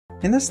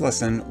In this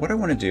lesson, what I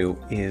want to do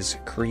is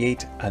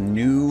create a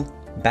new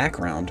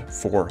background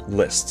for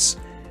lists.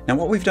 Now,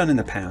 what we've done in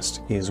the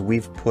past is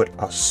we've put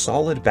a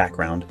solid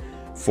background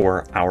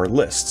for our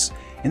lists.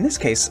 In this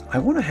case, I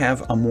want to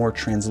have a more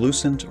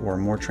translucent or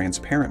more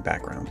transparent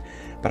background,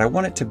 but I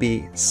want it to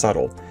be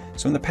subtle.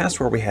 So in the past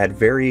where we had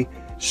very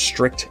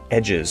strict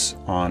edges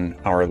on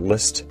our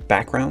list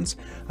backgrounds,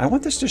 I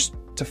want this just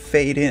to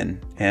fade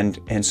in,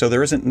 and so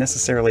there isn't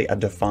necessarily a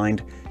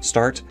defined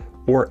start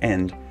or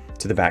end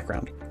to the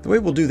background. The way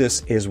we'll do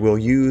this is we'll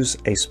use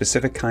a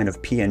specific kind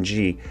of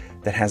PNG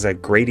that has a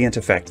gradient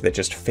effect that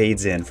just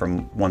fades in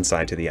from one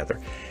side to the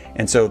other.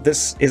 And so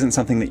this isn't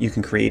something that you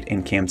can create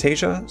in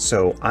Camtasia,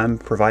 so I'm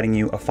providing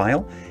you a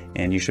file,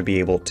 and you should be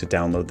able to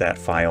download that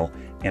file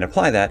and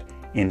apply that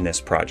in this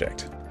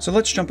project. So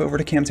let's jump over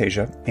to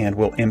Camtasia and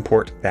we'll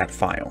import that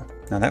file.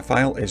 Now that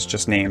file is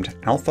just named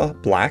Alpha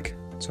Black,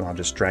 so I'll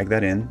just drag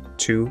that in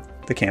to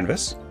the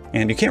canvas.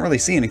 And you can't really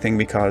see anything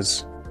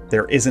because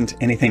there isn't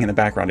anything in the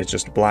background. It's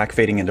just black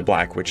fading into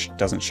black, which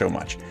doesn't show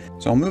much.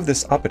 So I'll move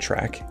this up a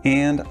track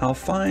and I'll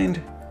find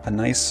a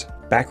nice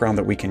background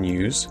that we can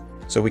use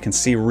so we can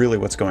see really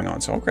what's going on.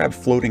 So I'll grab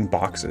floating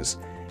boxes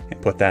and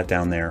put that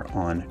down there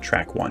on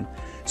track 1.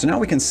 So now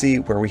we can see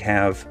where we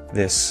have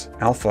this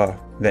alpha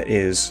that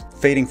is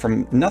fading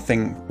from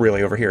nothing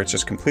really over here. It's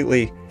just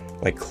completely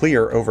like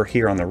clear over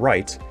here on the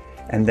right,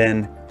 and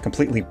then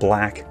completely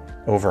black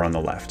over on the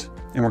left.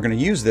 And we're going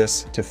to use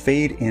this to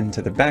fade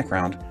into the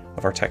background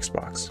of our text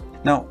box.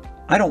 Now,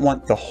 I don't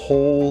want the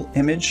whole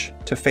image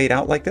to fade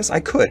out like this. I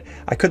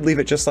could leave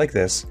it just like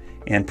this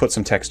and put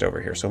some text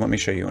over here. So let me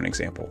show you an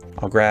example.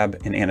 I'll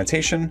grab an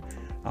annotation,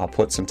 I'll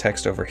put some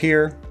text over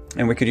here,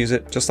 and we could use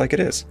it just like it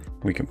is.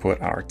 We can put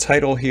our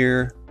title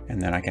here,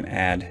 and then I can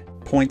add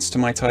points to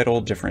my title,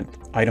 different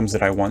items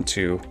that I want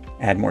to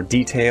add more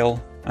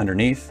detail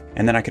underneath,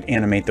 and then I could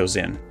animate those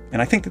in.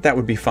 And I think that that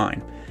would be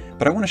fine,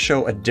 but I want to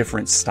show a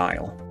different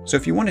style. So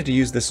if you wanted to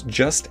use this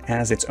just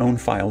as its own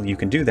file, you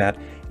can do that,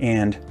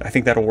 and I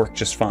think that'll work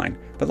just fine.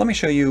 But let me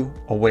show you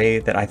a way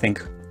that I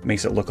think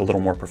makes it look a little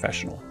more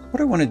professional.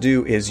 What I want to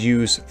do is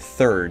use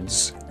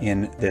thirds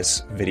in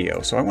this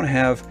video. So I want to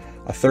have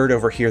a third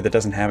over here that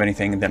doesn't have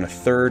anything, and then a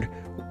third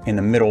in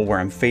the middle where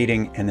I'm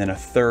fading, and then a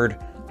third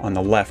on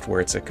the left where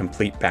it's a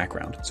complete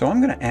background. So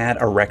I'm going to add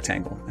a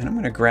rectangle, and I'm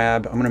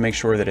going to make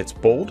sure that it's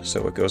bold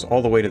so it goes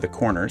all the way to the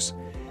corners,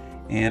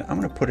 and I'm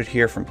going to put it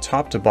here from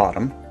top to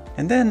bottom.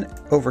 And then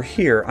over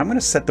here, I'm going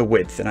to set the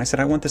width, and I said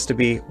I want this to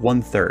be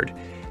 1/3.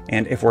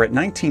 And if we're at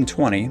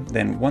 1920,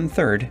 then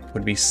 1/3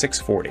 would be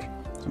 640. So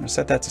I'm going to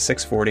set that to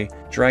 640,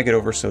 drag it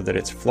over so that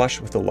it's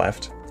flush with the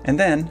left. And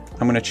then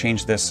I'm going to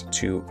change this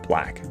to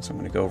black. So I'm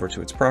going to go over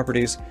to its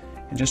properties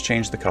and just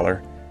change the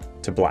color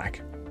to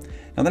black.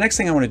 Now the next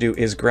thing I want to do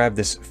is grab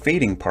this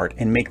fading part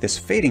and make this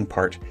fading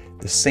part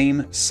the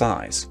same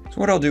size. So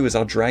what I'll do is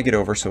I'll drag it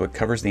over so it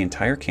covers the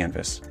entire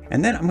canvas.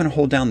 And then I'm going to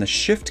hold down the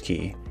Shift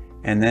key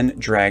and then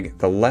drag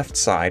the left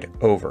side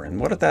over. And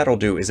what that'll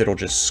do is it'll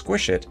just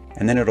squish it,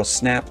 and then it'll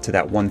snap to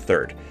that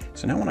 1/3.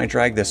 So now when I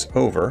drag this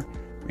over,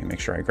 let me make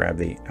sure I grab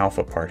the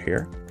alpha part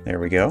here. There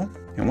we go.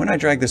 And when I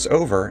drag this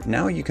over,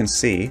 now you can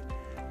see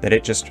that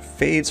it just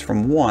fades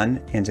from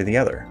one into the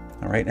other.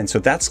 All right, and so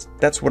that's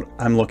what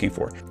I'm looking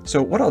for.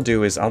 So what I'll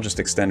do is I'll just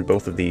extend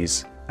both of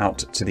these out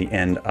to the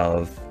end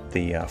of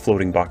the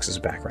floating boxes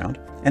background.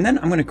 And then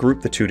I'm going to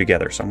group the two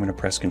together. So I'm going to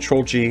press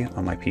Control-G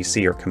on my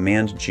PC or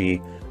Command-G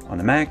on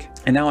the Mac.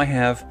 And now I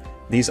have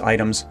these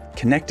items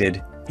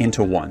connected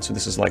into one. So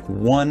this is like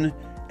one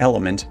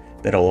element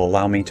that'll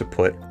allow me to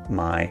put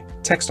my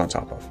text on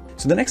top of.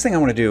 So the next thing I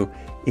want to do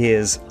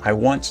is I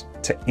want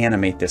to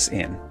animate this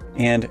in.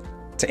 And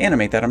to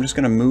animate that, I'm just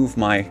going to move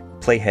my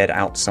playhead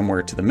out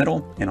somewhere to the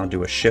middle, and I'll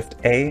do a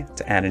Shift-A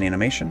to add an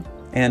animation.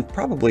 And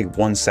probably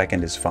 1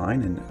 second is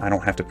fine, and I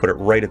don't have to put it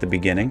right at the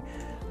beginning.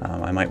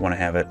 I might want to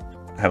have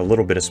a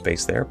little bit of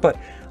space there, but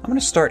I'm going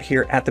to start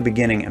here at the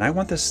beginning, and I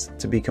want this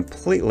to be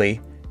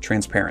completely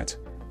transparent.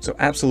 So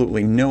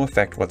absolutely no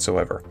effect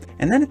whatsoever.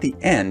 And then at the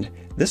end,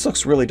 this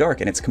looks really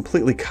dark and it's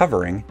completely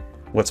covering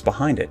what's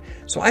behind it.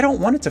 So I don't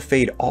want it to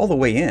fade all the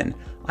way in.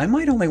 I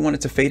might only want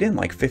it to fade in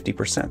like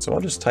 50%. So I'll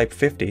just type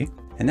 50.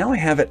 And now I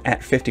have it at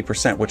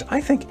 50%, which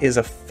I think is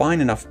a fine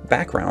enough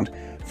background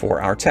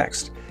for our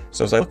text.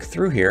 So as I look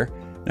through here,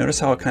 notice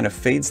how it kind of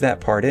fades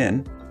that part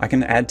in. I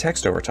can add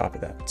text over top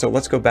of that. So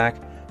let's go back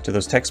to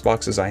those text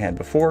boxes I had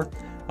before.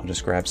 I'll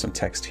just grab some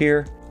text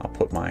here. I'll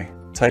put my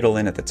title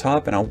in at the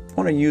top, and I'll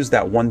want to use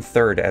that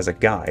 1/3 as a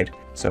guide.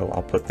 So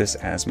I'll put this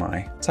as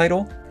my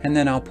title, and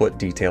then I'll put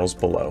details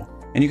below.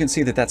 And you can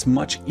see that that's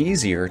much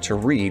easier to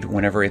read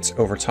whenever it's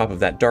over top of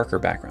that darker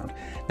background.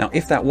 Now,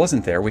 if that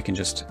wasn't there, we can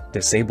just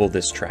disable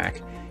this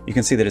track. You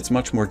can see that it's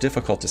much more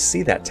difficult to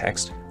see that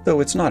text,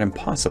 though it's not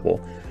impossible.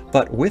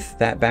 But with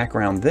that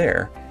background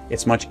there,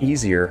 it's much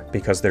easier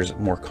because there's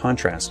more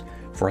contrast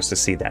for us to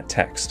see that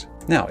text.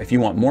 Now, if you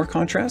want more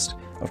contrast,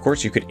 of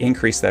course, you could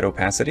increase that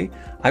opacity.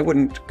 I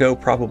wouldn't go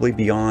probably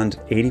beyond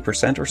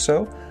 80% or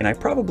so, and I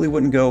probably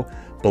wouldn't go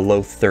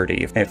below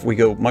 30. If we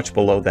go much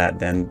below that,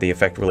 then the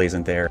effect really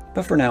isn't there.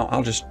 But for now,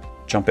 I'll just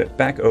jump it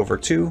back over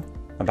to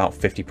about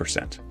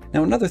 50%.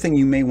 Now, another thing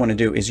you may want to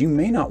do is you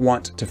may not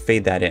want to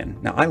fade that in.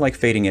 Now, I like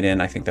fading it in.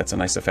 I think that's a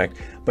nice effect,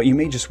 but you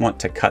may just want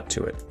to cut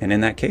to it. And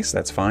in that case,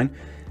 that's fine.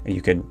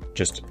 You could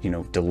just,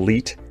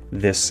 delete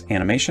this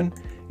animation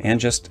and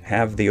just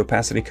have the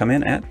opacity come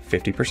in at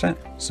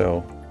 50%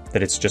 so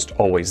that it's just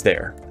always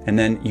there. And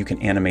then you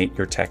can animate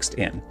your text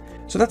in.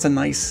 So that's a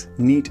nice,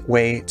 neat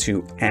way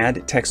to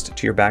add text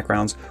to your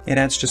backgrounds. It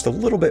adds just a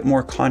little bit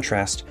more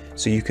contrast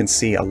so you can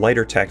see a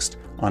lighter text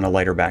on a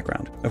lighter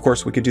background. Of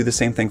course, we could do the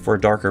same thing for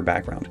a darker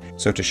background.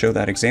 So to show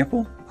that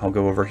example, I'll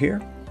go over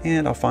here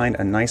and I'll find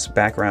a nice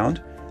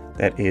background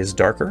that is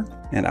darker,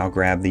 and I'll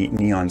grab the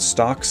Neon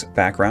Stocks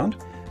background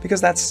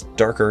because that's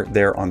darker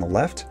there on the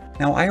left.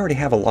 Now, I already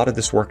have a lot of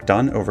this work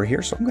done over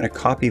here, so I'm going to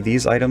copy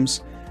these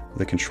items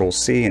with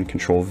Control-C and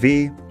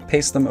Control-V,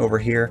 paste them over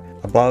here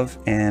above,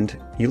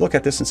 and you look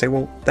at this and say,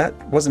 well, that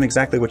wasn't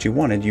exactly what you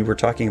wanted. You were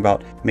talking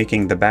about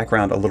making the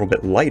background a little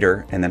bit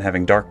lighter and then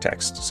having dark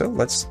text. So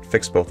let's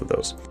fix both of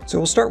those. So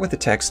we'll start with the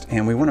text,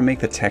 and we want to make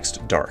the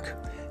text dark.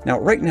 Now,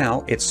 right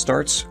now, it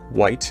starts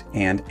white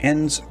and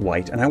ends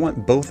white, and I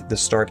want both the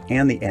start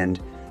and the end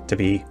to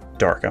be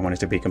dark. I want it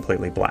to be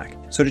completely black.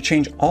 So to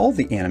change all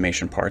the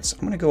animation parts, I'm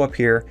going to go up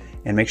here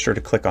and make sure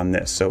to click on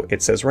this. So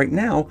it says right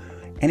now,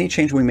 any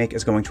change we make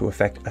is going to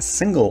affect a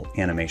single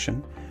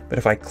animation. But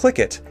if I click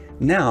it,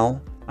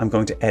 now I'm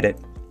going to edit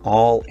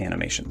all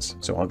animations.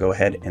 So I'll go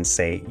ahead and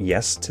say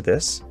yes to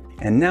this.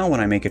 And now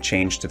when I make a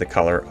change to the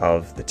color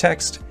of the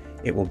text,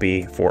 it will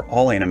be for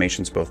all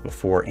animations, both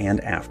before and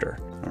after.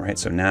 All right,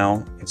 so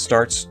now it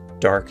starts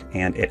dark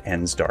and it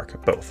ends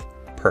dark, both.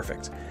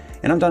 Perfect.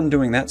 And I'm done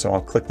doing that, so I'll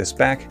click this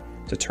back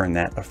to turn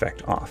that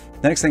effect off.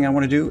 The next thing I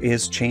want to do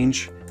is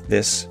change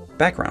this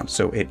background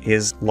so it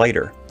is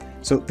lighter.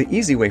 So the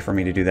easy way for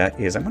me to do that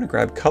is I'm going to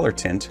grab color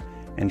tint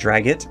and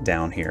drag it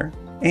down here.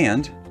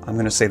 And I'm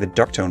going to say the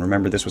dark tone,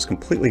 remember this was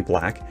completely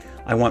black.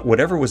 I want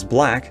whatever was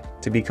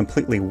black to be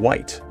completely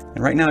white.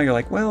 And right now you're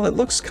like, well, it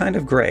looks kind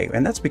of gray.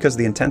 And that's because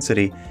the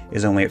intensity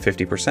is only at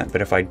 50%.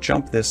 But if I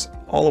jump this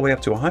all the way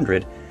up to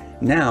 100,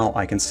 now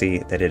I can see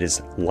that it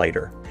is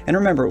lighter. And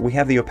remember, we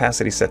have the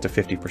opacity set to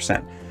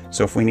 50%.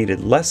 So if we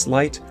needed less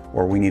light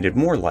or we needed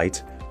more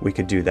light, we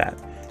could do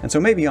that. And so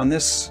maybe on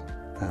this,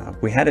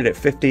 we had it at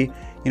 50,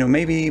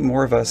 maybe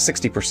more of a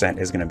 60%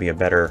 is going to be a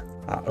better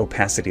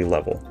opacity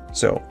level.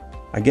 So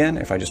again,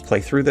 if I just play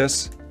through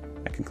this,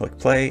 I can click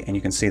play and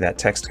you can see that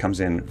text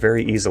comes in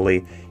very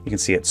easily. You can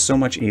see it so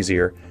much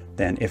easier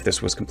than if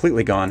this was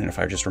completely gone. And if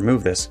I just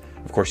remove this,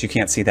 of course, you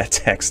can't see that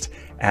text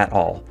at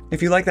all.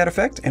 If you like that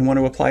effect and want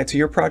to apply it to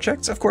your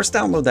projects, of course,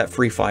 download that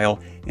free file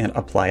and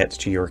apply it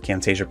to your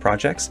Camtasia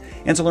projects.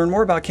 And to learn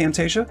more about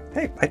Camtasia,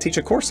 hey, I teach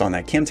a course on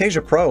that.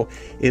 Camtasia Pro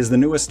is the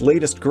newest,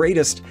 latest,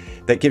 greatest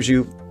that gives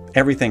you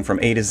everything from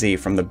A to Z,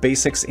 from the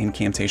basics in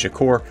Camtasia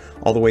Core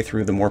all the way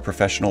through the more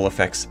professional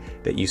effects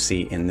that you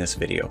see in this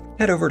video.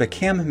 Head over to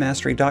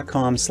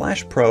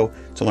cammastery.com/pro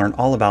to learn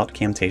all about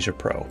Camtasia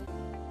Pro.